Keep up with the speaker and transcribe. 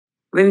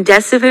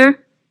Remdesivir,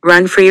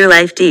 run for your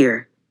life,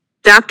 dear.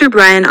 Dr.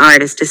 Brian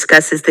Ardis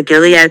discusses the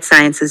Gilead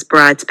Sciences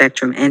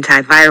broad-spectrum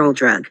antiviral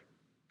drug,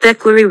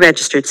 Theclary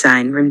registered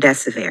sign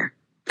Remdesivir.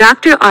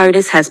 Dr.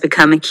 Ardis has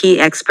become a key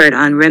expert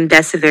on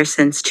Remdesivir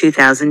since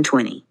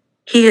 2020.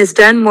 He has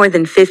done more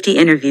than 50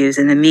 interviews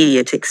in the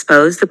media to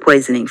expose the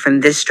poisoning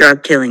from this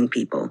drug killing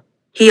people.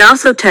 He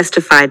also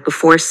testified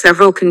before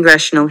several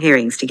congressional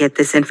hearings to get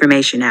this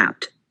information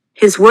out.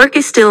 His work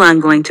is still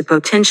ongoing to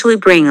potentially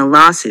bring a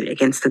lawsuit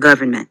against the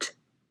government,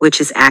 which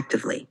is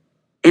actively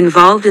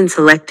involved in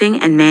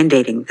selecting and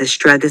mandating this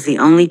drug as the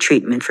only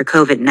treatment for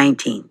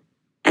COVID-19,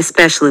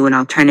 especially when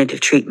alternative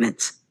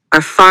treatments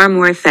are far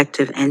more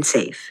effective and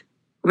safe.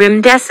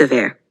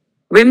 Remdesivir.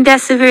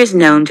 Remdesivir is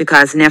known to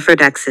cause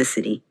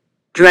nephrotoxicity,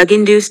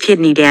 drug-induced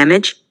kidney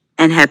damage,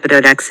 and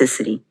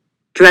hepatotoxicity,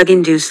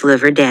 drug-induced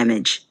liver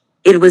damage.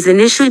 It was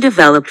initially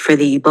developed for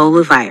the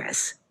Ebola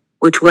virus,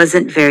 which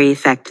wasn't very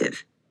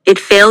effective. It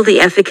failed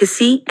the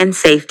efficacy and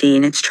safety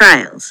in its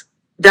trials.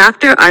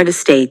 Dr. Ardis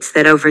states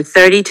that over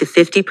 30 to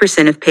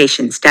 50% of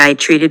patients died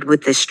treated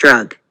with this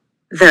drug.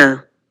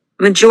 The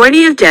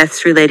majority of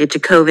deaths related to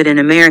COVID in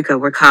America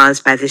were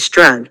caused by this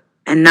drug,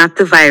 and not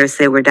the virus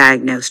they were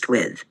diagnosed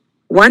with.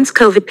 Once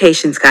COVID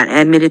patients got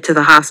admitted to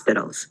the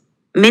hospitals,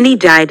 many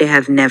died to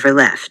have never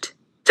left.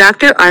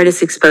 Dr.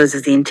 Ardis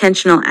exposes the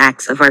intentional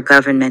acts of our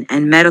government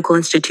and medical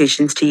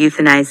institutions to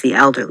euthanize the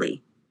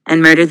elderly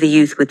and murder the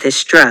youth with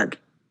this drug,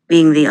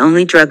 being the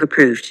only drug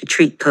approved to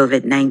treat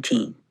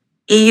COVID-19.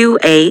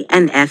 EUA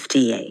and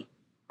FDA.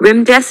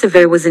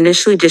 Remdesivir was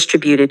initially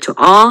distributed to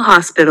all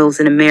hospitals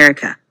in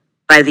America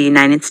by the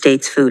United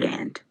States Food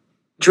and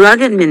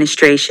Drug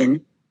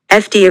Administration,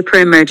 FDA per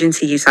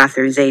Emergency Use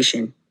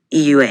Authorization,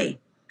 EUA.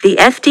 The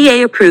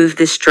FDA approved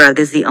this drug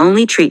as the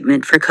only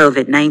treatment for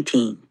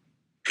COVID-19.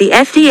 The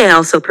FDA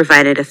also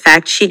provided a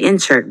fact sheet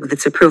insert with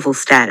its approval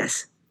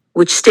status,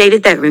 which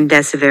stated that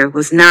remdesivir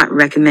was not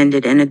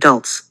recommended in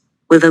adults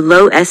with a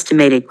low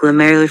estimated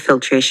glomerular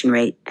filtration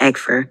rate,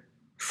 EGFR,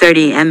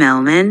 30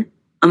 ml/min,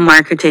 a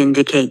marker to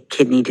indicate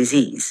kidney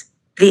disease.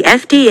 The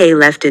FDA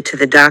left it to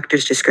the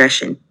doctor's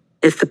discretion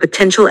if the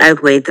potential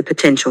outweighed the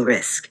potential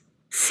risk.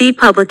 See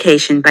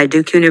publication by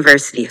Duke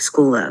University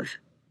School of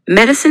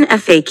Medicine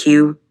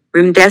FAQ,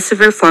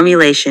 Remdesivir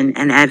formulation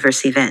and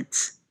adverse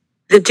events.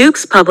 The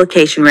Duke's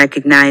publication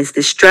recognized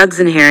this drug's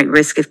inherent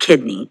risk of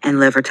kidney and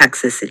liver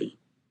toxicity.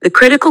 The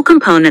critical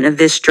component of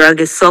this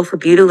drug is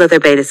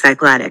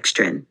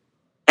sulfobutylethabetacyclodextrin,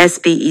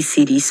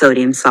 SBECD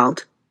sodium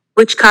salt,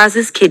 which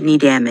causes kidney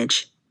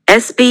damage.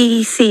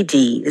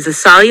 SBECD is a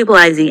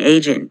solubilizing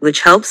agent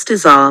which helps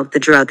dissolve the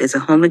drug as a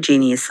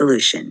homogeneous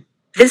solution.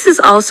 This is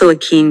also a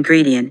key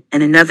ingredient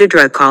in another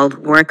drug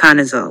called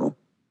voriconazole,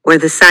 where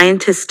the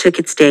scientists took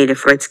its data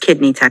for its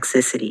kidney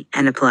toxicity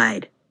and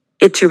applied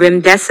it to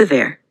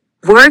remdesivir.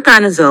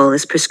 Voriconazole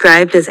is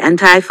prescribed as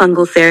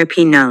antifungal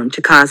therapy known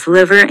to cause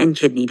liver and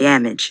kidney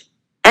damage.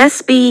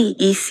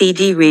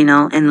 SBECD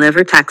renal and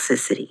liver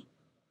toxicity.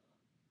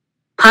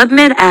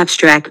 PubMed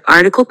abstract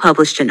article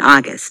published in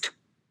August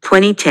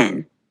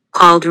 2010,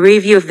 called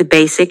Review of the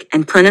Basic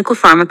and Clinical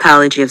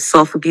Pharmacology of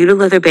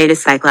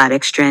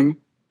Sulfobutyllethabetacyclodextrin,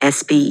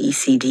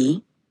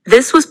 SBECD.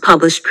 This was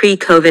published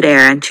pre-COVID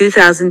era in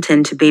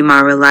 2010 to be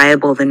more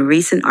reliable than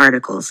recent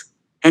articles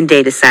and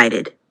data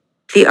cited.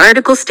 The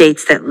article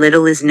states that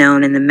little is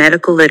known in the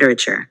medical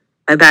literature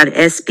about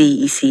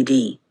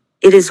SBECD.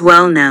 It is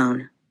well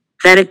known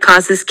that it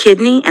causes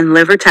kidney and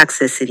liver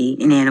toxicity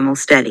in animal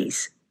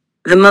studies.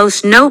 The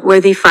most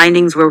noteworthy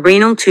findings were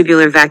renal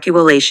tubular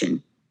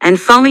vacuolation and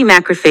foamy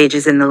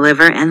macrophages in the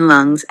liver and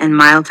lungs and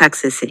mild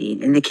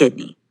toxicity in the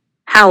kidney.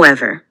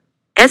 However,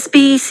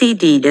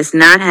 SBECD does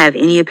not have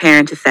any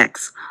apparent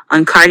effects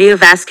on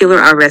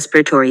cardiovascular or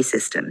respiratory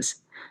systems,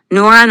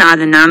 nor on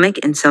autonomic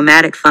and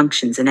somatic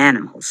functions in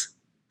animals.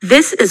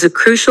 This is a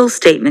crucial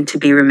statement to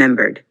be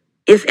remembered.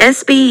 If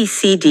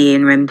SBECD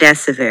in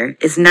remdesivir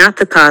is not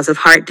the cause of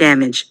heart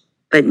damage,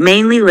 but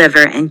mainly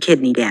liver and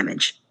kidney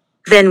damage,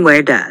 then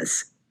where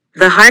does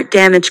the heart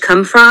damage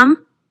come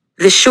from?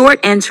 The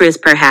short answer is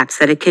perhaps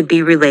that it could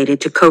be related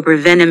to cobra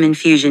venom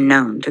infusion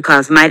known to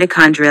cause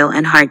mitochondrial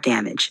and heart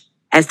damage,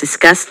 as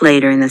discussed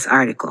later in this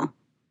article.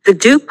 The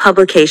Duke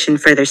publication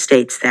further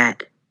states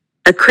that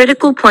a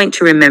critical point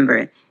to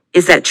remember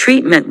is that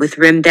treatment with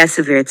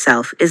remdesivir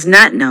itself is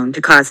not known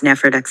to cause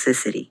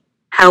nephrotoxicity.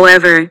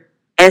 However,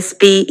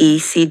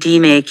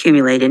 SBECD may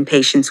accumulate in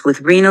patients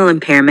with renal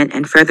impairment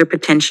and further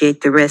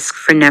potentiate the risk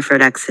for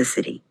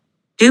nephrotoxicity.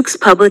 Duke's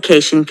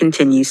publication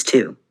continues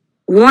to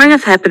warn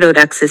of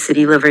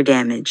hepatotoxicity liver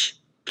damage.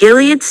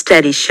 Gilead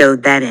studies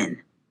showed that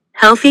in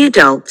healthy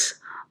adults,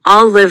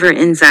 all liver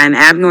enzyme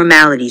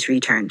abnormalities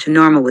returned to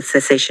normal with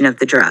cessation of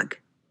the drug.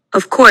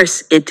 Of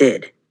course, it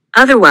did.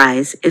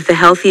 Otherwise, if the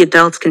healthy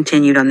adults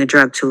continued on the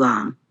drug too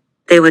long,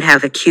 they would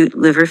have acute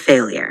liver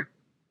failure.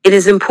 It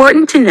is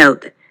important to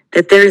note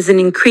that there is an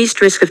increased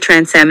risk of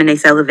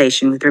transaminase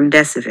elevation with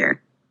remdesivir,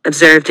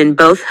 observed in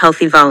both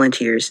healthy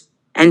volunteers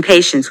and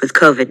patients with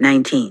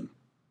COVID-19.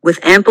 With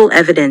ample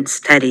evidence,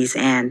 studies,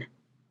 and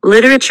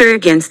literature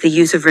against the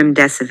use of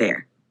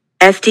remdesivir,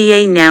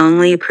 FDA now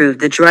only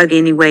approved the drug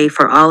anyway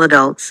for all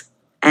adults,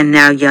 and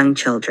now young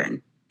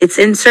children. Its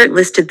insert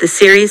listed the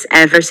serious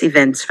adverse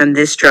events from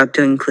this drug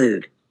to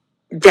include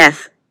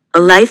death, a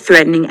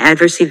life-threatening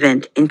adverse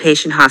event,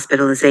 inpatient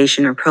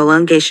hospitalization or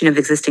prolongation of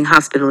existing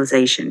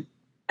hospitalization,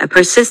 a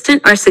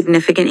persistent or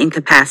significant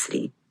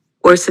incapacity,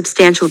 or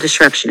substantial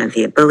disruption of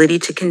the ability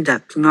to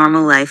conduct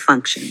normal life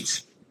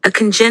functions, a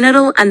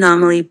congenital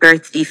anomaly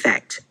birth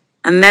defect,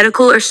 a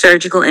medical or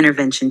surgical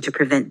intervention to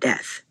prevent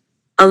death,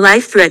 a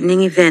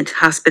life-threatening event,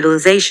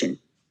 hospitalization,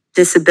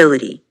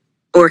 disability,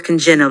 or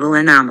congenital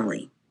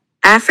anomaly.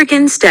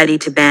 African study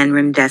to ban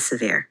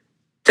remdesivir.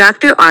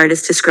 Dr.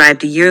 Ardis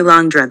described a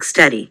year-long drug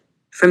study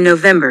from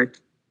November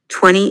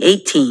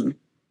 2018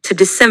 to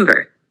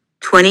December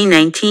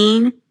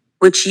 2019,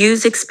 which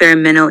used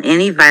experimental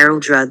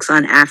antiviral drugs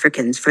on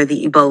Africans for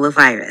the Ebola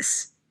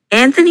virus.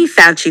 Anthony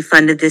Fauci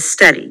funded this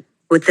study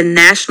with the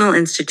National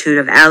Institute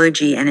of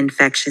Allergy and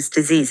Infectious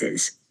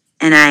Diseases,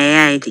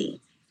 NIAID.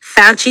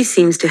 Fauci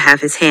seems to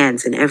have his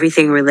hands in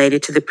everything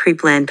related to the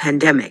pre-planned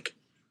pandemic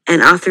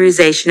and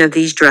authorization of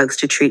these drugs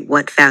to treat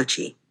what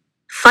Fauci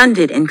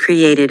funded and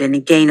created in a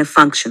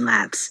gain-of-function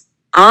labs,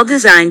 all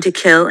designed to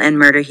kill and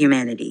murder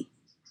humanity.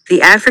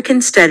 The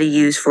African study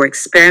used for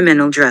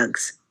experimental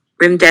drugs,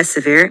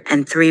 remdesivir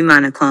and 3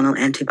 monoclonal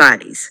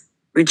antibodies,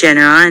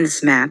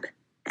 Regeneron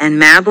and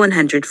MAB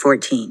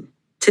 114.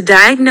 To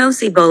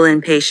diagnose Ebola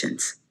in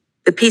patients,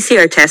 the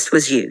PCR test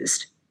was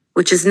used,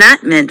 which is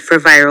not meant for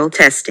viral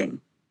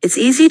testing. It's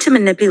easy to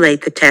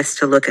manipulate the test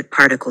to look at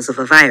particles of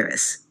a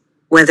virus,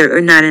 whether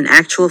or not an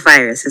actual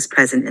virus is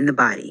present in the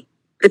body.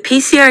 The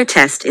PCR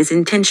test is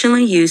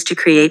intentionally used to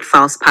create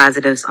false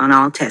positives on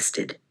all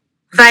tested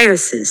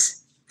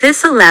viruses.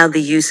 This allowed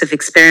the use of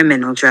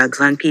experimental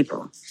drugs on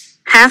people.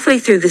 Halfway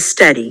through the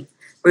study,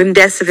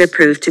 remdesivir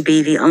proved to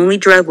be the only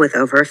drug with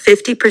over a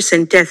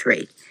 50% death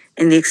rate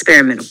in the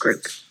experimental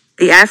group.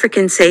 The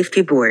African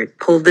Safety Board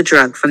pulled the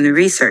drug from the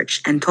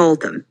research and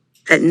told them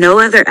that no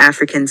other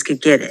Africans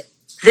could get it.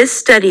 This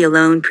study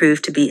alone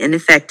proved to be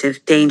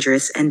ineffective,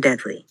 dangerous, and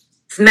deadly.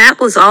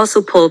 MAP was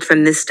also pulled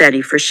from this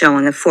study for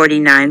showing a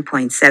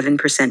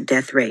 49.7%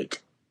 death rate.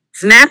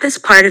 ZMAP is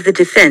part of the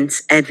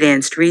Defense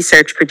Advanced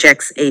Research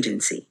Projects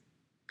Agency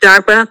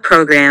DARPA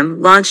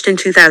program launched in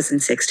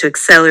 2006 to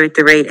accelerate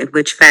the rate at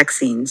which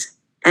vaccines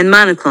and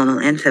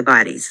monoclonal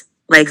antibodies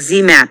like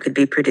ZMAP could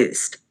be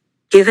produced.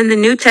 Given the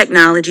new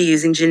technology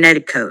using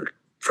genetic code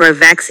for a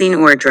vaccine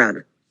or a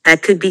drug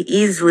that could be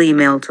easily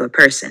mailed to a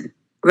person,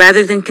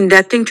 rather than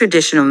conducting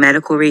traditional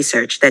medical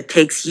research that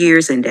takes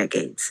years and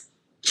decades,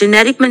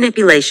 genetic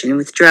manipulation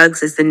with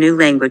drugs as the new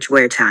language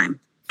where time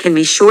can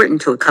be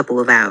shortened to a couple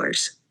of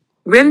hours.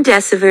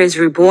 Remdesivir is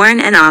reborn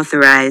and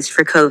authorized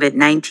for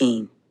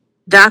COVID-19.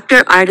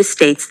 Dr. Ardis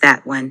states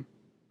that 1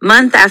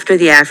 month after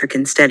the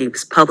African study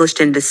was published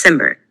in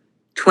December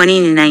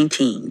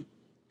 2019,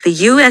 the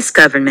U.S.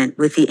 government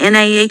with the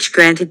NIH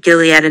granted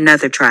Gilead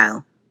another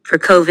trial for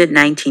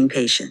COVID-19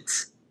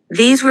 patients.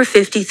 These were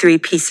 53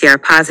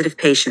 PCR-positive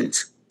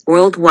patients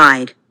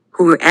worldwide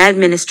who were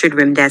administered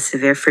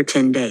remdesivir for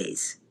 10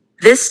 days.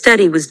 This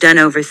study was done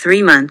over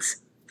 3 months,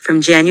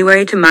 from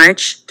January to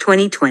March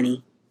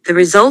 2020. The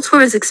results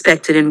were as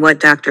expected in what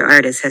Dr.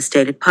 Ardis has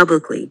stated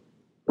publicly,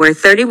 where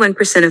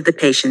 31% of the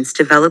patients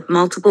developed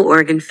multiple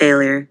organ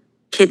failure,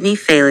 kidney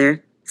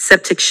failure,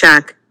 septic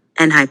shock,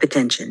 and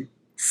hypertension.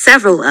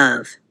 Several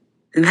of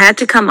them had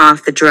to come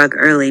off the drug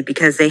early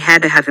because they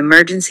had to have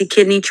emergency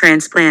kidney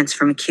transplants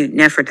from acute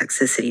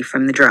nephrotoxicity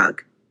from the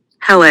drug.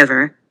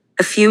 However,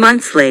 a few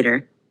months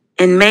later,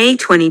 in May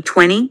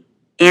 2020,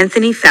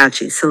 Anthony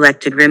Fauci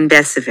selected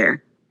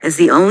remdesivir as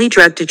the only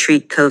drug to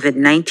treat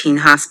COVID-19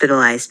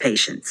 hospitalized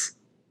patients.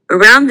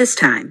 Around this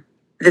time,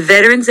 the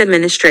Veterans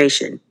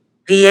Administration,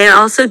 VA,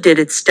 also did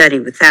its study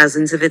with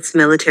thousands of its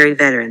military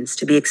veterans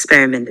to be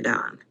experimented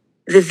on.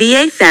 The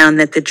VA found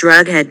that the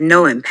drug had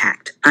no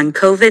impact on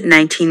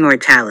COVID-19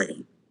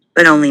 mortality,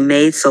 but only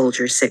made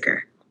soldiers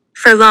sicker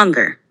for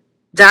longer.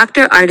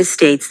 Dr. Ardis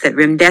states that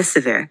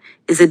remdesivir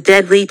is a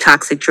deadly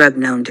toxic drug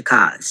known to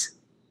cause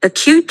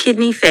acute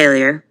kidney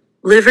failure,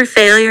 liver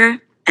failure,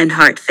 and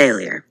heart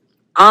failure.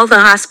 All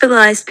the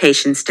hospitalized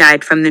patients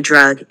died from the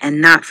drug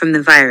and not from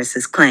the virus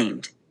as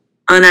claimed.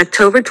 On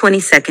October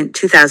 22,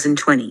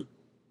 2020,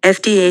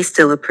 FDA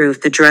still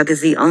approved the drug as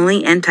the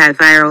only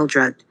antiviral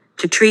drug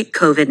to treat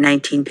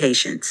COVID-19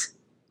 patients,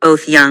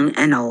 both young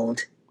and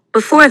old.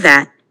 Before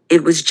that,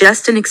 it was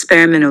just an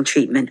experimental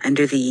treatment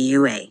under the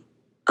EUA.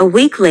 A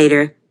week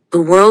later,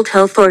 the World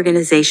Health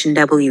Organization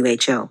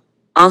WHO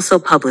also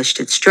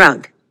published its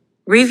drug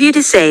review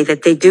to say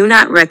that they do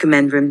not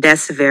recommend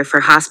remdesivir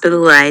for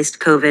hospitalized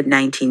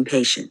COVID-19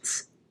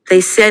 patients.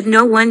 They said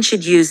no one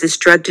should use this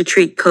drug to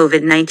treat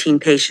COVID-19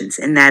 patients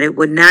and that it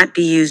would not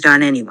be used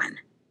on anyone.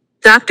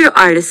 Dr.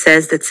 Ardis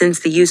says that since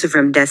the use of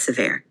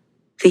remdesivir,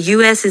 the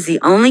U.S. is the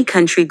only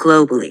country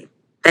globally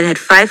that had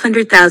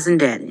 500,000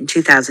 dead in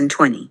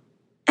 2020,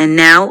 and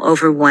now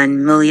over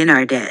 1 million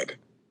are dead.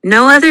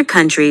 No other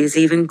country is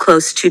even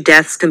close to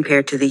deaths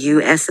compared to the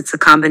U.S. It's a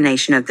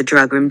combination of the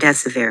drug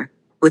remdesivir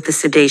with the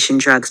sedation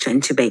drugs to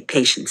intubate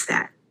patients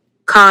that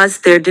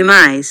caused their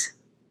demise.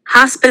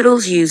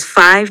 Hospitals use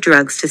 5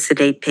 drugs to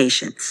sedate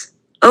patients.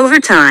 Over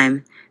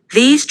time,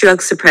 these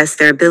drugs suppress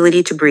their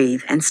ability to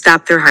breathe and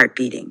stop their heart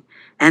beating,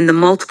 and the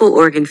multiple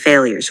organ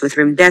failures with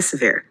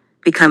remdesivir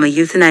become a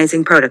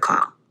euthanizing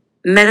protocol.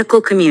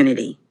 Medical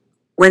community.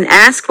 When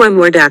asked why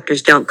more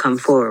doctors don't come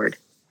forward,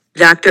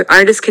 Dr.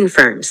 Ardis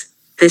confirms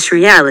this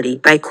reality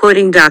by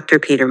quoting Dr.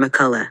 Peter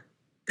McCullough.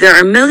 There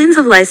are millions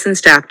of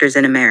licensed doctors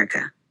in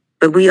America,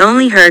 but we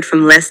only heard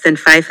from less than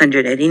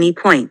 500 at any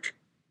point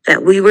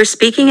that we were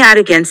speaking out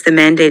against the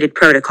mandated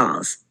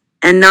protocols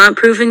and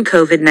non-proven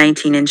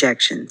COVID-19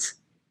 injections.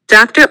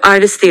 Dr.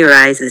 Ardis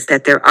theorizes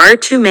that there are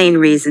 2 main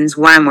reasons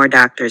why more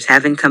doctors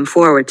haven't come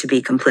forward to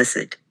be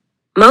complicit.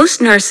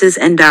 Most nurses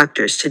and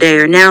doctors today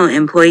are now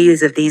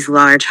employees of these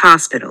large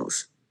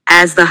hospitals.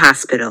 As the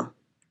hospital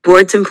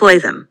boards employ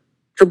them,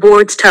 the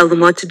boards tell them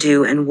what to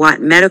do and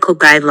what medical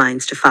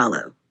guidelines to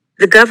follow.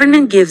 The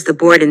government gives the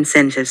board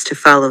incentives to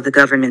follow the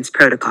government's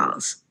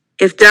protocols.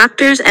 If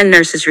doctors and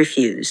nurses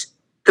refuse,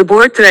 the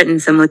board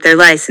threatens them with their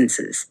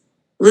licenses,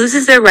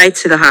 loses their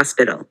rights to the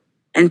hospital,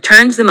 and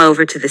turns them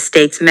over to the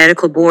state's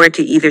medical board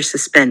to either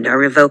suspend or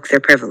revoke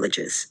their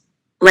privileges.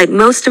 Like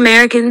most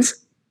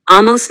Americans,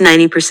 almost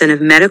 90%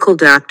 of medical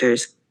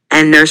doctors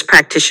and nurse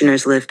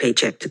practitioners live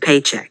paycheck to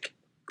paycheck.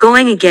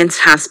 Going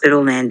against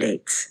hospital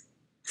mandates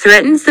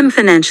threatens them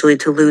financially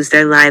to lose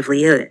their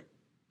livelihood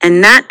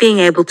and not being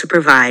able to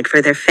provide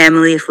for their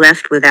family if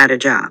left without a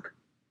job.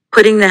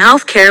 Putting the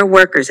healthcare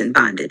workers in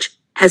bondage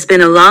has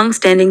been a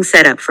long-standing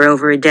setup for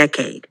over a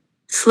decade,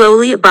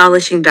 slowly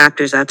abolishing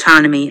doctors'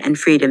 autonomy and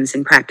freedoms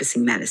in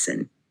practicing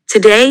medicine.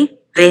 Today,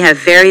 they have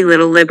very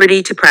little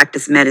liberty to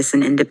practice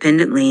medicine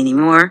independently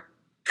anymore.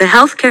 The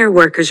healthcare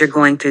workers are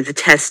going through the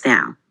test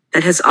now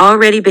that has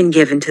already been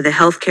given to the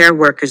healthcare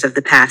workers of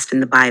the past in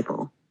the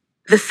Bible.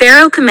 The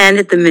Pharaoh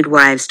commanded the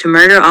midwives to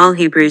murder all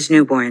Hebrews'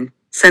 newborn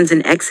sons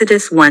in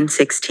Exodus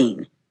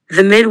 1:16.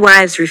 The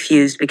midwives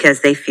refused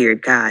because they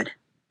feared God.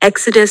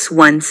 Exodus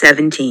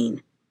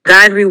 1:17.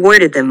 God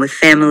rewarded them with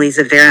families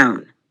of their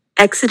own.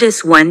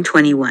 Exodus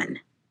 1:21.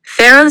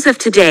 Pharaohs of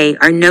today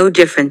are no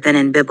different than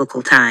in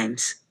biblical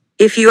times.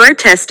 If you are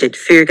tested,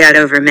 fear God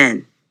over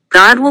men.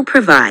 God will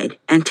provide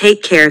and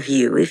take care of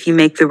you if you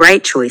make the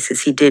right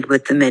choices he did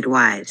with the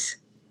midwives.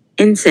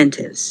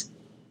 Incentives.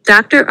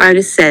 Dr.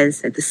 Ardis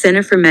says that the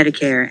Center for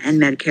Medicare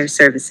and Medicare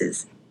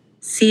Services,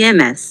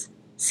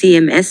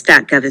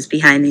 CMS.gov is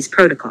behind these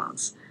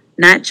protocols,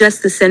 not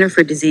just the Center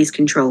for Disease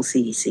Control,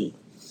 CDC.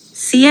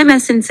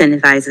 CMS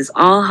incentivizes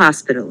all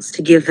hospitals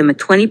to give them a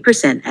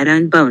 20%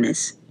 add-on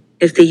bonus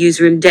if they use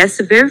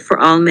Remdesivir for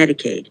all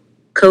Medicaid,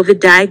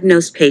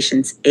 COVID-diagnosed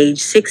patients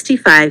age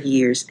 65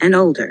 years and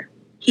older.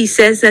 He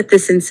says that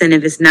this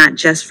incentive is not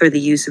just for the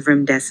use of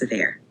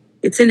Remdesivir.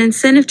 It's an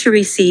incentive to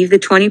receive the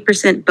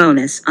 20%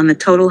 bonus on the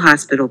total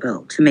hospital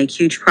bill to make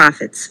huge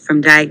profits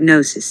from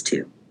diagnosis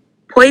to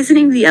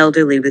poisoning the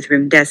elderly with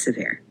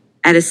Remdesivir.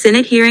 At a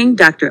Senate hearing,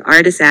 Dr.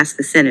 Ardis asked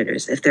the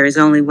senators if there is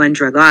only one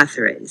drug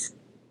authorized.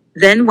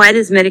 Then why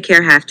does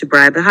Medicare have to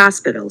bribe the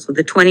hospitals with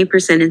a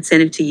 20%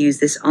 incentive to use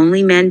this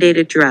only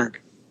mandated drug?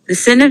 The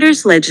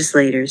senators,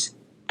 legislators,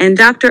 and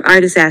Dr.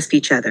 Ardis asked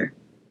each other,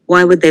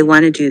 why would they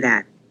want to do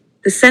that?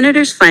 The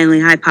senators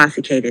finally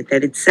hypothecated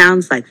that it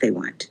sounds like they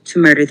want to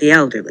murder the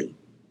elderly.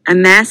 A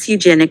mass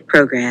eugenic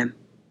program,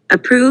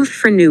 approved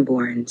for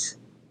newborns.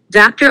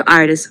 Dr.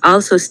 Ardis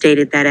also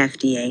stated that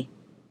FDA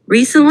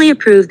recently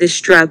approved this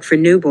drug for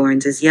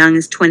newborns as young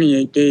as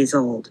 28 days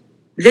old.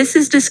 This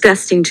is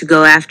disgusting to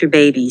go after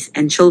babies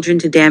and children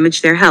to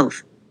damage their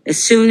health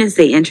as soon as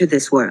they enter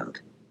this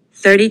world.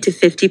 30 to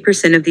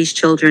 50% of these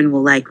children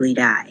will likely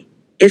die.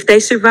 If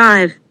they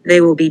survive, they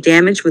will be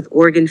damaged with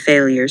organ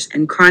failures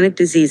and chronic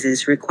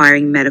diseases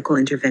requiring medical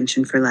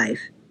intervention for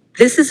life.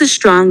 This is a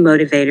strong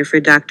motivator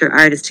for Dr.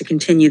 Ardis to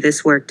continue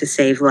this work to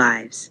save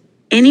lives.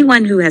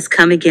 Anyone who has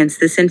come against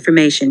this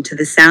information to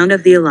the sound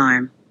of the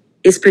alarm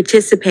is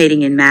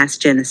participating in mass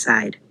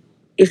genocide.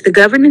 If the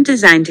government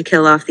designed to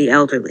kill off the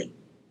elderly,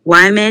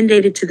 why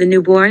mandate it to the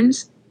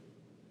newborns?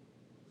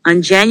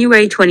 On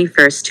January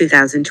 21,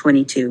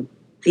 2022,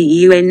 the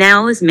EU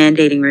now is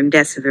mandating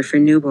Remdesivir for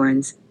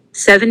newborns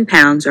 7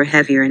 pounds or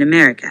heavier in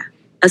America.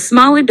 A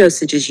smaller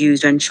dosage is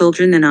used on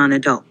children than on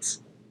adults,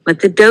 but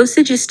the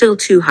dosage is still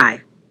too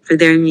high for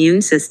their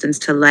immune systems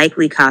to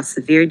likely cause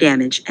severe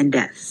damage and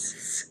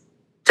deaths.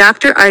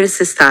 Dr.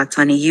 Ardis' thoughts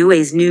on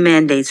EUA's new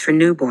mandates for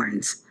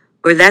newborns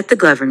were that the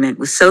government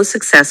was so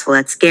successful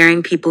at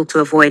scaring people to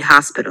avoid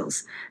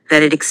hospitals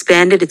that it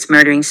expanded its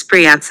murdering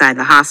spree outside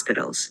the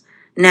hospitals,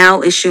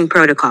 now issuing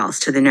protocols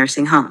to the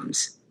nursing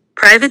homes,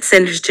 private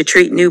centers to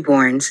treat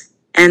newborns,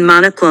 and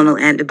monoclonal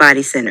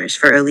antibody centers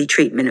for early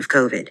treatment of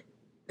COVID.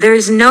 There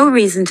is no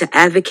reason to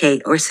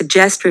advocate or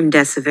suggest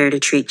Remdesivir to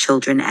treat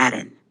children at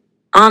an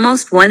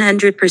almost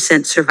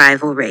 100%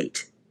 survival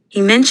rate. He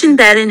mentioned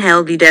that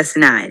inhaled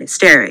budesonide, a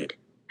steroid,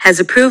 has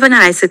a proven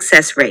high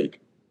success rate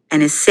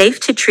and is safe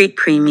to treat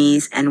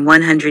preemies and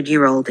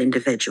 100-year-old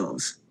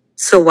individuals.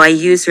 So why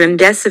use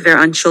Remdesivir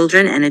on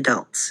children and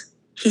adults?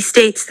 He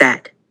states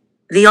that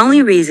The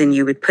only reason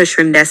you would push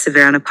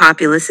remdesivir on a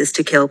populace is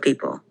to kill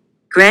people.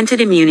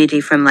 Granted immunity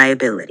from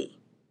liability.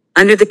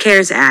 Under the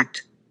CARES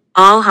Act,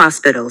 all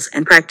hospitals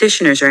and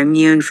practitioners are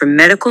immune from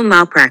medical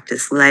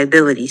malpractice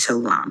liability so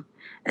long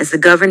as the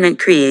government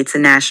creates a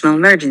national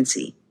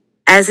emergency,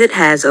 as it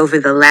has over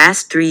the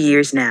last 3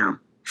 years now.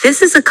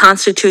 This is a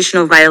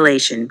constitutional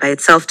violation by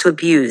itself to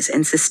abuse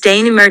and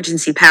sustain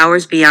emergency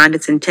powers beyond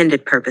its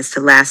intended purpose to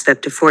last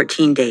up to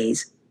 14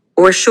 days,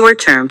 or short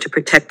term to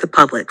protect the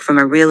public from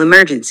a real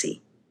emergency.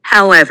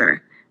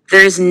 However,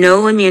 there is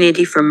no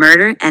immunity for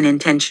murder and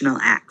intentional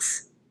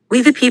acts.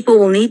 We the people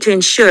will need to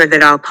ensure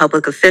that all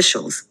public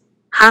officials,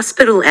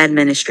 hospital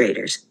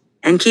administrators,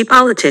 and key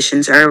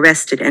politicians are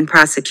arrested and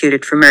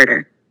prosecuted for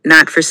murder,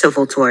 not for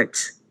civil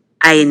torts,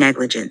 i.e.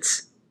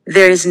 negligence.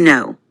 There is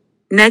no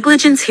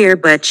negligence here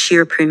but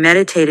sheer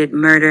premeditated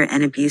murder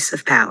and abuse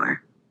of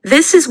power.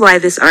 This is why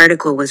this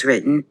article was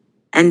written,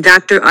 and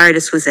Dr.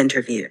 Ardis was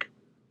interviewed.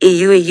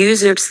 EUA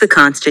usurps the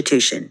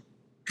Constitution.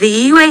 The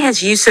EUA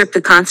has usurped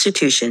the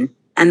Constitution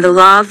and the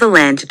law of the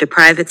land to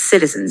deprive its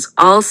citizens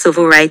all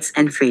civil rights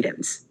and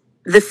freedoms.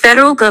 The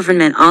federal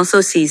government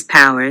also seized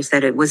powers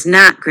that it was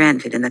not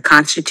granted in the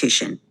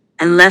Constitution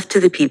and left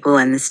to the people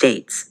and the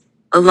states,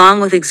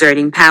 along with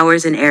exerting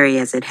powers in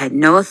areas it had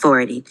no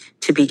authority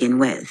to begin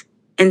with.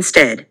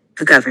 Instead,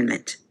 the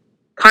government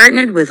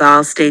partnered with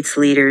all states'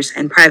 leaders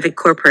and private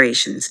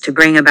corporations to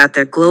bring about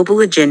their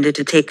global agenda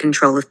to take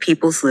control of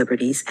people's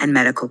liberties and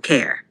medical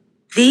care.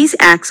 These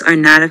acts are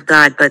not of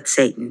God but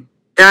Satan.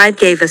 God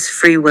gave us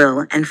free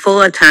will and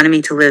full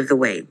autonomy to live the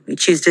way we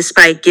choose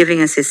despite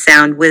giving us his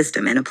sound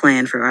wisdom and a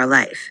plan for our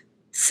life.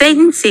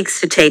 Satan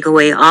seeks to take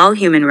away all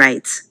human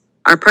rights,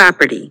 our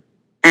property,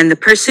 and the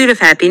pursuit of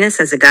happiness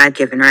as a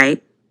God-given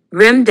right,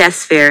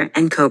 remdesivir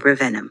and cobra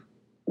venom.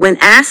 When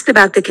asked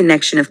about the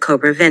connection of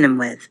cobra venom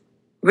with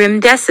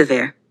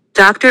remdesivir,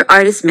 Dr.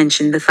 Ardis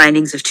mentioned the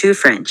findings of 2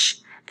 French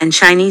and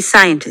Chinese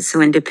scientists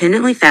who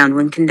independently found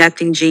when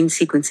conducting gene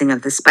sequencing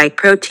of the spike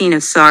protein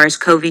of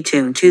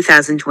SARS-CoV-2 in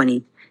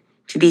 2020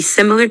 to be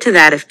similar to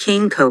that of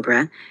king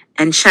cobra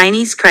and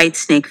Chinese kite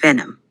snake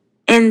venom.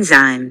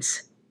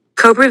 Enzymes.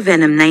 Cobra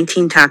venom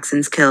 19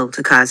 toxins kill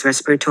to cause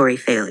respiratory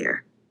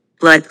failure,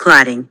 blood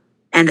clotting,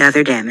 and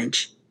other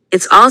damage.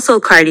 It's also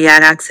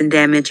cardiotoxin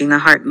damaging the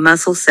heart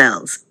muscle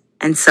cells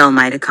and cell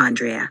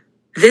mitochondria.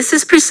 This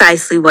is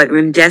precisely what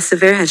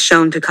remdesivir has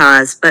shown to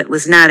cause but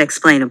was not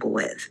explainable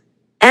with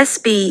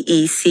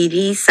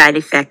SBECD side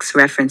effects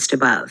referenced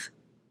above.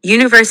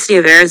 University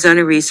of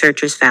Arizona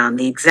researchers found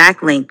the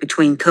exact link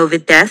between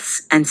COVID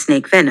deaths and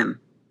snake venom.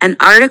 An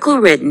article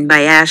written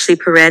by Ashley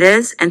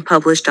Paredes and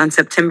published on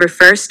September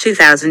 1,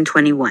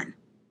 2021,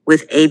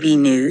 with AB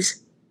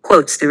News,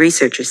 quotes the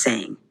researcher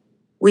saying,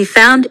 "We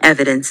found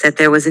evidence that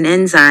there was an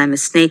enzyme, a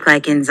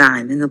snake-like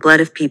enzyme, in the blood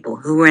of people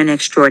who were in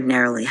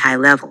extraordinarily high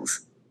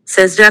levels,"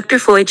 says Dr.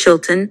 Floyd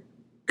Chilton,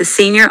 the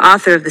senior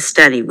author of the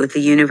study with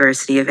the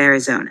University of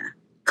Arizona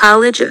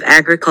College of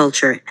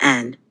Agriculture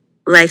and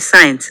Life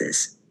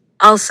Sciences.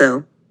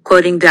 Also,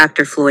 quoting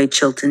Dr. Floyd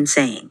Chilton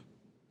saying,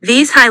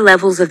 "These high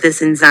levels of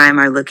this enzyme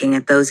are looking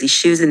at those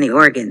issues in the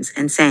organs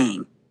and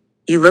saying,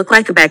 you look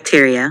like a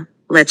bacteria,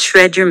 let's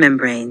shred your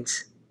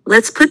membranes.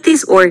 Let's put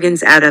these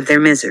organs out of their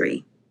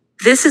misery."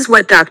 This is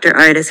what Dr.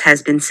 Ardis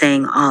has been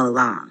saying all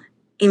along.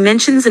 He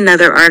mentions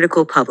another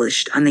article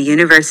published on the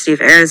University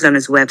of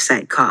Arizona's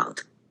website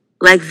called,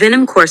 "Like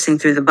Venom Coursing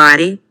Through the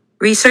Body,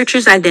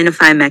 Researchers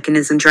Identify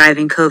Mechanism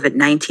Driving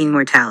COVID-19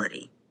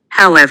 Mortality."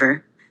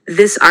 However,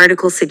 this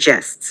article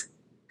suggests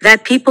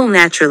that people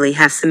naturally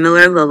have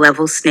similar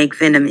low-level snake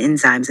venom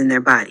enzymes in their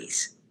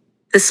bodies.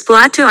 The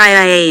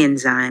SPLA2-IIA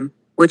enzyme,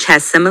 which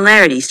has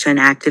similarities to an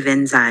active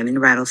enzyme in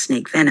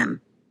rattlesnake venom,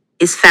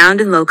 is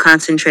found in low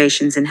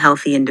concentrations in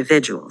healthy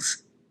individuals,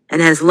 and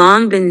has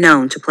long been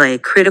known to play a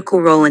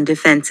critical role in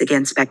defense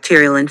against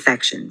bacterial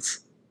infections,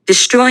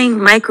 destroying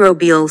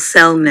microbial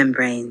cell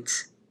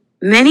membranes.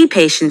 Many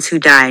patients who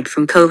died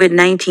from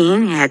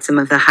COVID-19 had some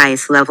of the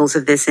highest levels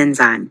of this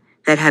enzyme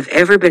that have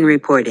ever been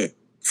reported,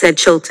 said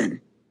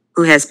Chilton,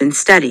 who has been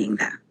studying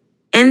the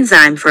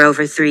enzyme for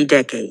over 3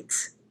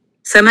 decades.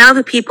 Somehow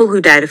the people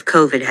who died of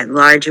COVID had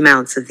large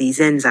amounts of these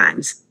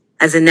enzymes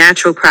as a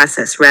natural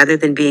process rather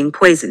than being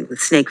poisoned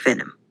with snake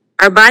venom.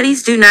 Our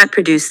bodies do not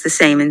produce the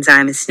same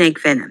enzyme as snake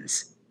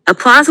venoms. A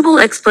plausible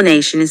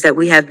explanation is that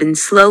we have been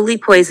slowly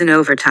poisoned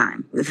over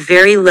time with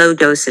very low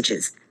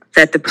dosages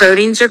that the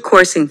proteins are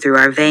coursing through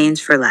our veins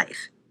for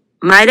life.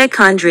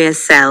 Mitochondria,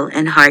 cell,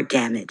 and heart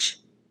damage.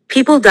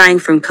 People dying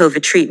from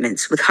COVID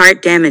treatments with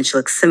heart damage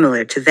look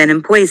similar to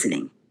venom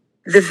poisoning.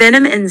 The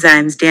venom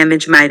enzymes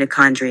damage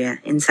mitochondria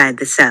inside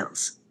the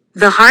cells.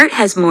 The heart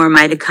has more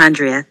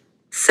mitochondria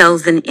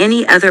cells than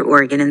any other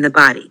organ in the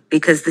body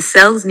because the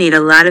cells need a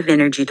lot of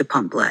energy to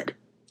pump blood.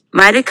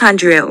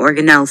 Mitochondria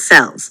organelle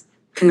cells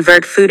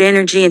convert food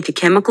energy into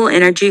chemical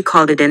energy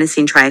called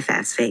adenosine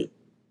triphosphate,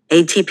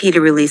 ATP,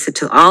 to release it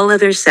to all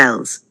other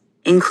cells,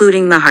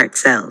 including the heart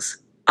cells.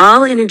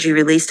 All energy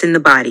released in the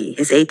body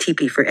is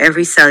ATP for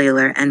every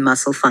cellular and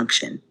muscle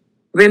function.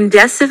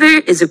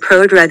 Remdesivir is a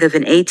prodrug of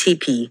an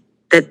ATP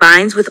that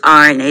binds with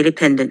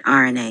RNA-dependent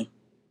RNA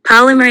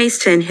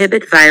polymerase to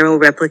inhibit viral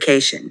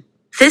replication.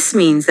 This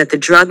means that the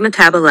drug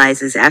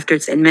metabolizes after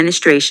its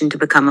administration to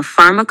become a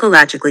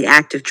pharmacologically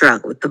active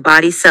drug with the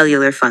body's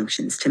cellular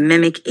functions to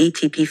mimic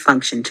ATP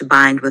function to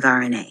bind with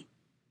RNA.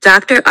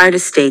 Dr.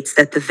 Ardis states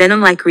that the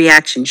venom-like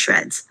reaction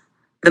shreds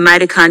the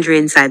mitochondria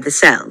inside the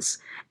cells,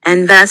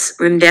 and thus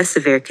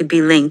remdesivir could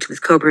be linked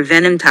with cobra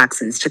venom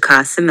toxins to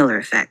cause similar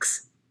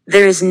effects.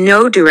 There is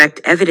no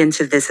direct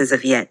evidence of this as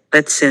of yet,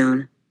 but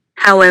soon.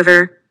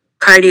 However,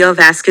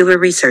 cardiovascular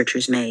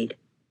researchers made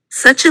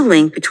such a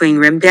link between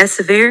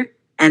remdesivir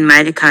and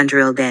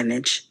mitochondrial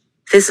damage.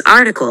 This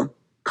article,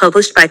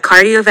 published by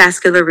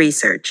Cardiovascular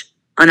Research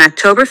on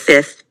October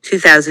 5,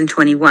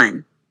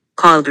 2021,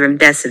 called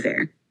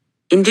Remdesivir,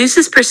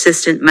 induces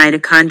persistent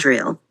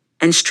mitochondrial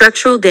and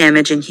structural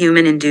damage in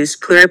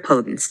human-induced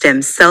pluripotent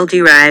stem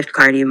cell-derived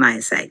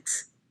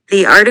cardiomyocytes.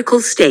 The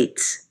article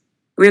states,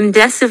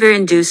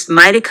 Remdesivir-induced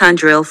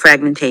mitochondrial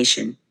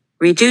fragmentation,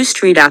 reduced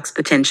redox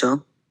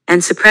potential,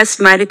 and suppressed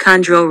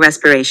mitochondrial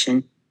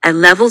respiration at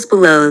levels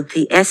below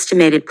the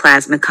estimated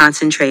plasma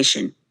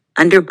concentration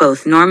under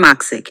both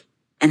normoxic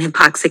and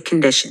hypoxic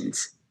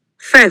conditions.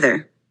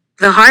 Further,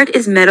 the heart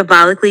is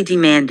metabolically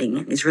demanding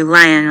and is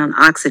reliant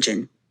on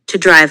oxygen to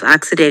drive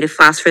oxidative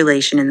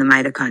phosphorylation in the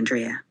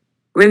mitochondria.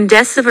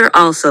 Remdesivir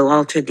also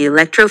altered the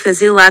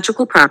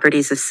electrophysiological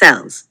properties of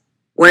cells,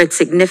 where it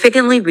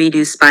significantly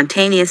reduced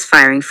spontaneous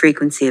firing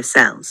frequency of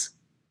cells.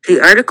 The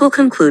article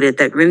concluded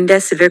that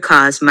remdesivir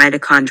caused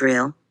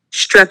mitochondrial,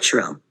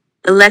 structural,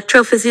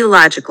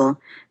 electrophysiological,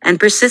 and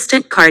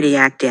persistent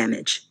cardiac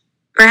damage.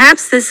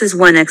 Perhaps this is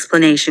one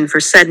explanation for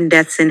sudden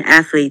deaths in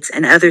athletes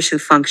and others who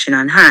function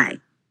on high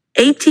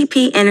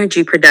ATP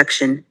energy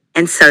production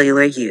and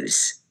cellular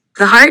use.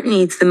 The heart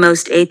needs the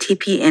most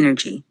ATP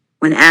energy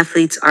when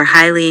athletes are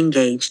highly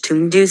engaged to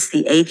induce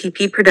the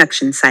ATP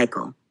production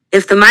cycle.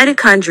 If the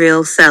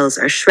mitochondrial cells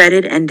are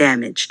shredded and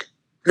damaged,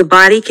 the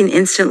body can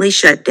instantly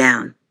shut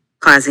down,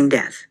 causing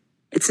death.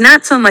 It's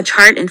not so much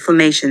heart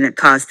inflammation that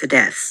caused the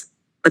deaths,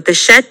 but the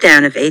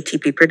shutdown of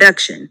ATP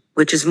production,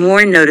 which is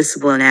more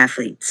noticeable in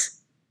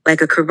athletes,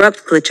 like a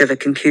corrupt glitch of a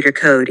computer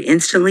code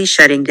instantly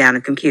shutting down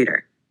a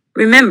computer.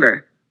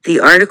 Remember, the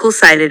article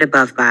cited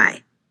above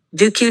by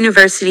Duke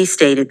University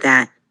stated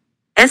that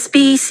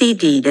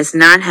SBECD does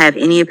not have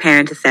any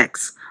apparent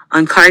effects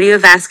on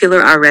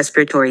cardiovascular or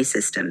respiratory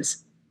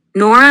systems,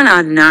 nor on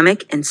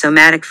autonomic and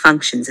somatic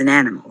functions in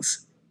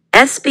animals.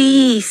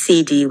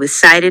 SBECD was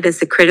cited as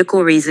the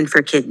critical reason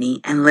for kidney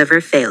and liver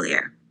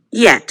failure.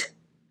 Yet,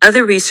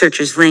 other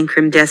researchers link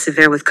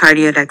remdesivir with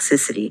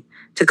cardiotoxicity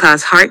to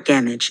cause heart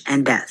damage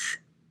and death.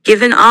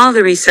 Given all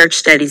the research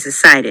studies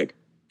cited,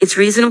 it's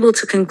reasonable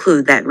to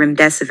conclude that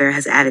remdesivir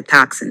has added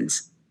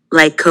toxins,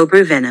 like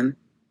cobra venom,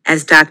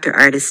 as Dr.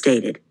 Ardis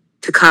stated,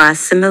 to cause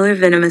similar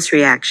venomous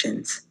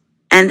reactions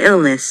and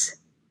illness.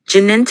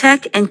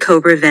 Genentech and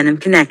cobra venom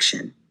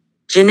connection.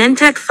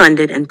 Genentech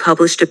funded and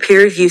published a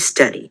peer-reviewed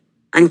study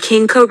on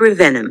king cobra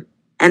venom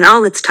and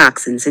all its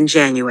toxins in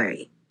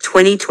January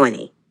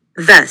 2020.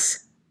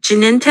 Thus,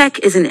 Genentech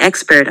is an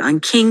expert on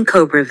king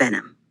cobra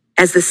venom,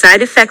 as the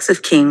side effects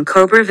of king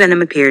cobra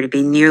venom appear to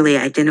be nearly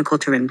identical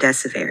to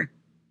remdesivir.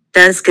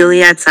 Does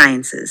Gilead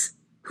Sciences,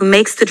 who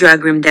makes the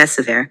drug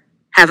remdesivir,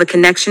 have a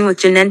connection with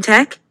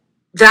Genentech?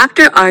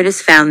 Dr.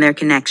 Ardis found their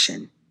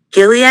connection.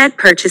 Gilead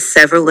purchased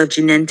several of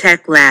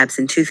Genentech labs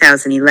in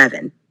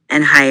 2011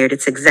 and hired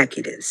its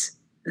executives.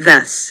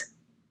 Thus,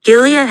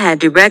 Gilead had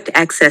direct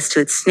access to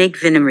its snake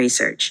venom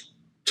research,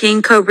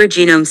 king cobra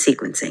genome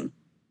sequencing,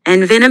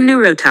 and venom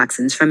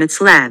neurotoxins from its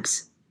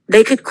labs.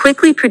 They could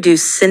quickly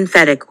produce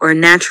synthetic or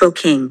natural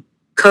king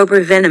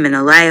cobra venom in a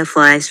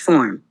lyophilized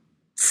form,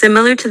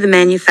 similar to the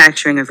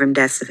manufacturing of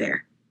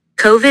remdesivir.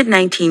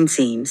 COVID-19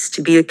 seems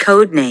to be a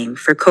code name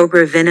for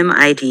cobra venom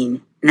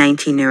iodine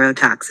 19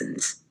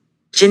 neurotoxins.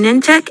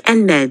 Genentech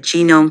and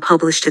MedGenome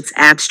published its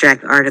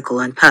abstract article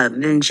on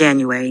PubMed in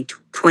January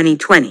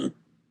 2020,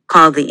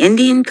 called The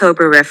Indian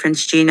Cobra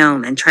Reference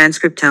Genome and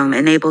Transcriptome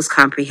Enables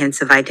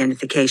Comprehensive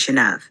Identification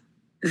of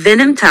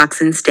Venom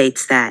Toxin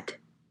states that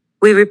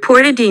we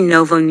reported de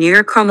novo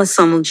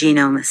neurochromosomal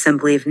genome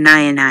assembly of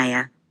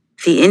Naya,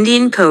 the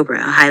Indian cobra,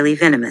 a highly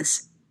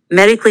venomous,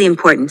 medically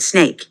important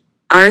snake.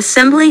 Our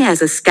assembly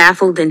has a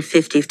scaffold in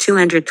 50 of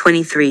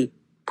 223.35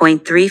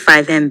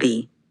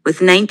 MB,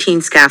 with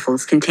 19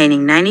 scaffolds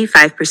containing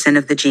 95%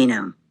 of the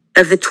genome.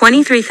 Of the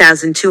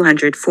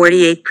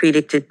 23,248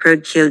 predicted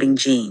procoding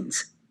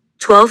genes,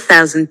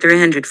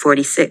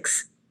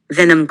 12,346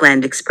 venom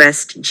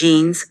gland-expressed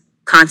genes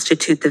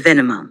constitute the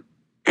venomome,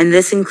 and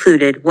this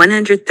included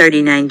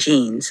 139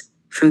 genes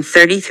from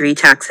 33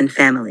 toxin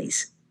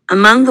families.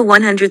 Among the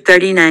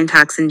 139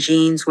 toxin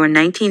genes were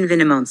 19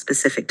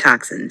 venomome-specific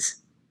toxins,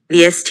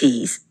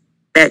 VSTs,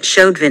 that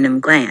showed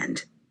venom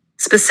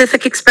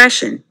gland-specific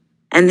expression,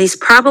 and these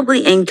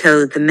probably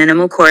encode the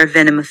minimal core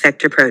venom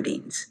effector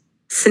proteins.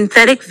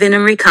 Synthetic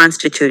venom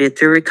reconstituted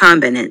through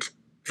recombinant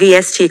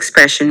VST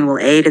expression will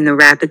aid in the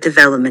rapid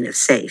development of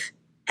safe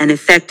and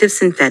effective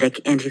synthetic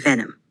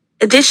antivenom.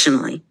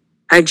 Additionally,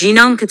 Our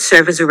genome could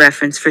serve as a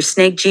reference for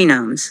snake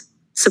genomes,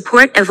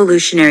 support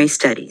evolutionary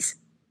studies,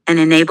 and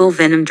enable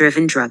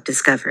venom-driven drug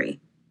discovery.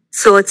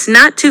 So it's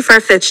not too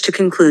far-fetched to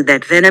conclude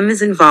that venom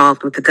is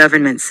involved with the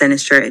government's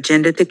sinister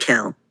agenda to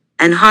kill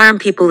and harm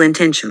people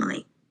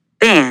intentionally.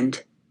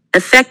 Banned.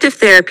 Effective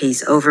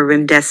therapies over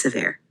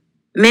remdesivir.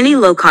 Many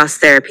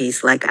low-cost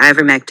therapies like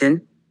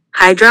ivermectin,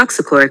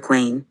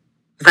 hydroxychloroquine,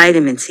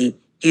 vitamin C,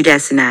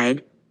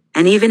 budesonide,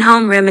 and even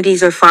home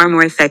remedies are far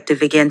more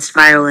effective against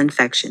viral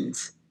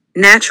infections.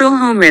 Natural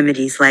home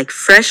remedies like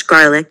fresh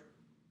garlic,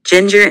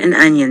 ginger, and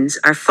onions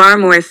are far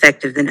more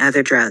effective than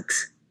other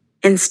drugs.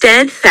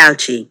 Instead,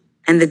 Fauci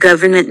and the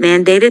government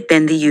mandated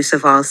ban the use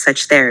of all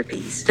such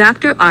therapies.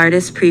 Dr.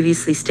 Ardis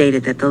previously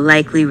stated that the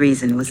likely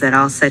reason was that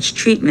all such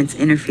treatments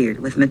interfered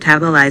with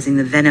metabolizing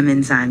the venom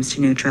enzymes to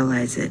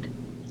neutralize it.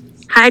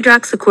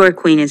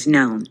 Hydroxychloroquine is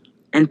known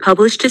and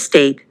published to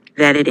state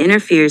that it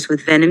interferes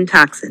with venom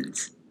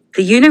toxins.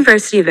 The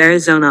University of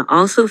Arizona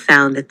also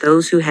found that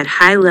those who had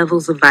high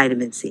levels of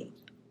vitamin C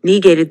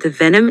negated the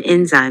venom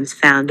enzymes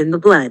found in the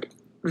blood.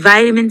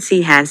 Vitamin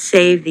C has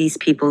saved these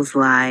people's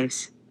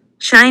lives.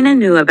 China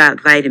knew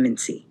about vitamin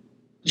C.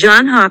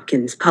 Johns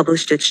Hopkins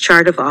published its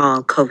chart of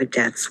all COVID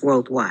deaths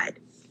worldwide,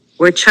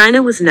 where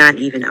China was not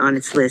even on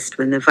its list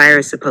when the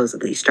virus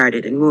supposedly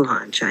started in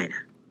Wuhan, China.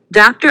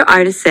 Dr.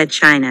 Ardis said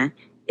China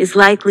is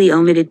likely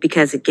omitted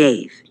because it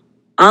gave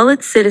all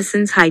its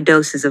citizens high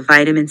doses of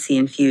vitamin C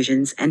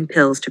infusions and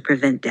pills to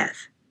prevent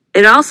death.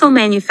 It also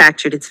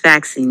manufactured its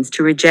vaccines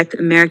to reject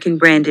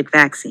American-branded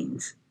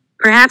vaccines.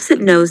 Perhaps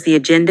it knows the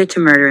agenda to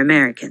murder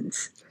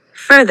Americans.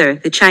 Further,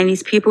 the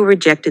Chinese people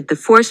rejected the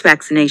forced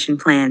vaccination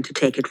plan to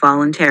take it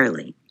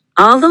voluntarily.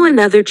 Although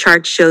another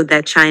chart showed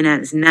that China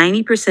is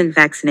 90%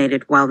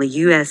 vaccinated while the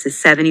US is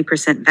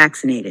 70%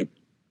 vaccinated,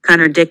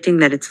 contradicting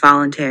that it's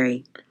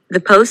voluntary.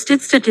 The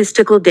posted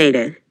statistical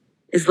data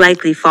is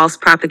likely false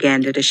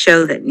propaganda to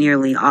show that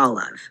nearly all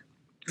of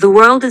the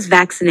world is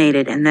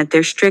vaccinated and that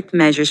their strict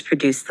measures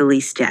produce the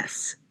least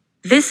deaths.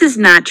 This is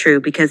not true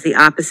because the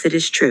opposite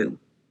is true.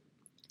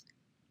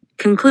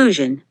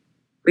 Conclusion.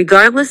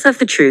 Regardless of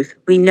the truth,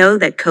 we know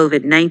that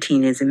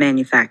COVID-19 is a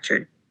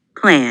manufactured,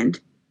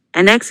 planned,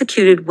 and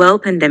executed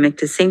pandemic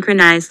to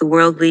synchronize the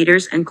world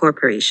leaders and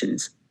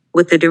corporations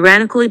with the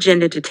tyrannical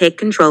agenda to take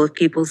control of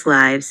people's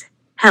lives,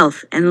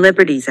 health, and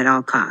liberties at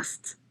all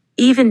costs,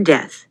 even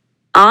death.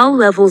 All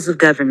levels of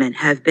government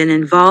have been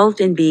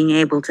involved in being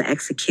able to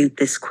execute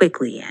this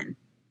quickly and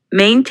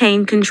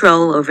maintain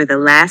control over the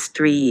last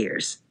 3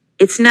 years.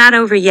 It's not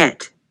over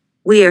yet.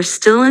 We are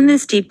still in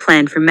this deep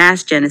plan for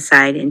mass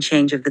genocide and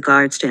change of the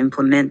guards to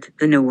implement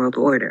the New World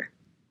Order.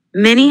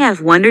 Many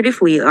have wondered if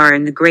we are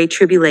in the Great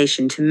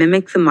Tribulation to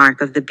mimic the mark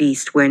of the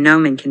beast where no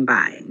man can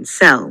buy and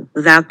sell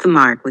without the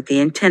mark with the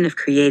intent of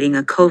creating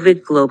a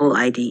COVID global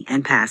ID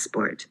and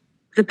passport.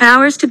 The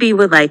powers to be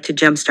would like to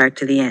jumpstart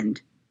to the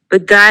end,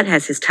 but God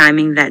has his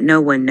timing that no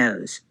one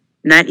knows,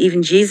 not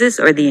even Jesus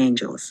or the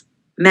angels.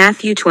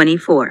 Matthew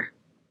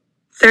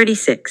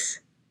 24:36.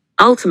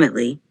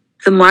 Ultimately,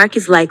 the mark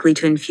is likely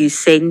to infuse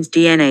Satan's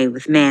DNA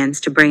with man's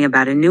to bring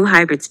about a new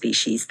hybrid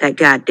species that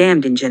God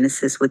damned in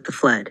Genesis with the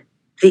flood.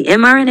 The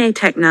mRNA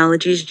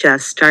technology is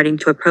just starting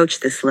to approach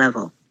this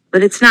level,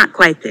 but it's not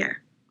quite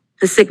there.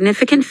 The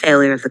significant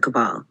failure of the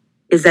cabal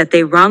is that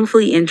they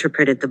wrongfully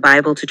interpreted the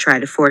Bible to try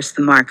to force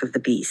the mark of the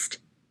beast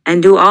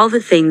and do all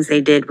the things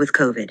they did with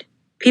COVID.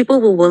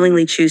 People will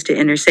willingly choose to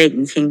enter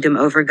Satan's kingdom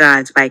over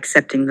God's by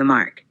accepting the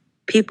mark.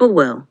 People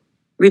will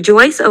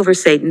rejoice over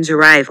Satan's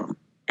arrival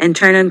and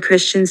turn on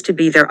Christians to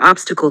be their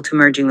obstacle to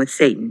merging with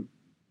Satan,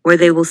 where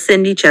they will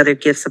send each other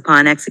gifts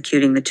upon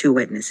executing the two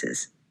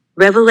witnesses.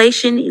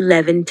 Revelation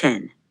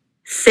 11:10.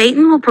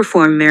 Satan will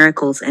perform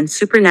miracles and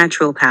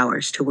supernatural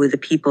powers to woo the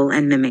people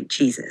and mimic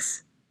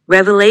Jesus.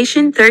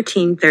 Revelation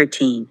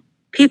 13:13.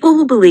 People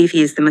will believe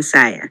he is the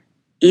Messiah,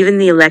 even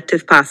the elect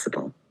if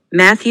possible.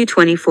 Matthew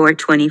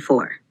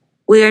 24:24.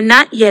 We are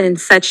not yet in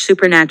such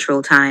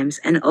supernatural times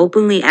and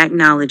openly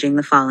acknowledging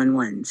the fallen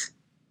ones.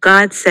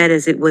 God said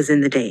as it was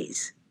in the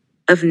days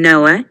of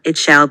Noah, it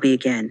shall be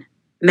again.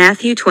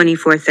 Matthew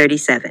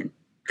 24:37.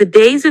 The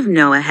days of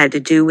Noah had to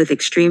do with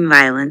extreme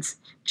violence,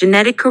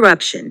 genetic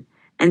corruption,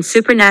 and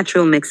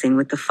supernatural mixing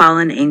with the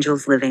fallen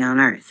angels living on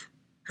earth.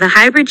 The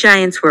hybrid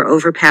giants were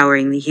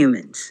overpowering the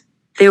humans.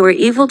 They were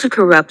evil to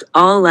corrupt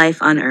all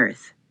life on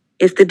earth.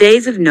 If the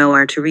days of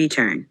Noah are to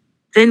return,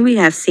 then we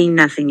have seen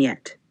nothing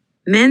yet.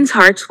 Men's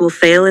hearts will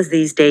fail as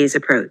these days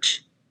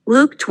approach.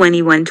 Luke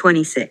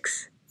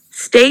 21:26.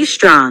 Stay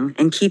strong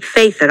and keep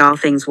faith that all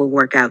things will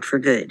work out for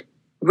good.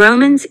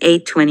 Romans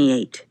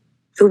 8:28.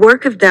 The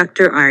work of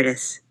Dr.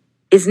 Ardis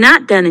is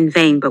not done in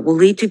vain but will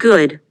lead to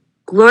good,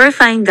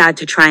 glorifying God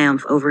to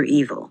triumph over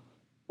evil.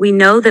 We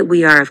know that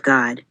we are of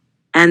God,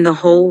 and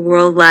the whole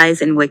world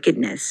lies in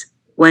wickedness.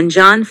 1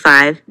 John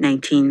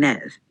 5:19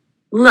 Nev.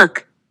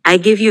 Look, I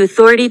give you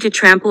authority to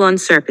trample on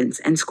serpents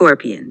and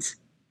scorpions,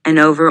 and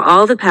over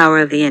all the power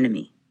of the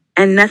enemy,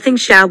 and nothing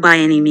shall by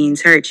any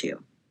means hurt you.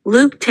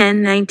 Luke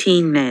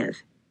 10:19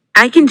 Nev.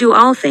 I can do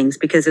all things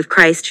because of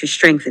Christ who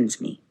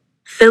strengthens me.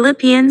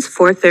 Philippians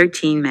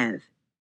 4:13 Mev.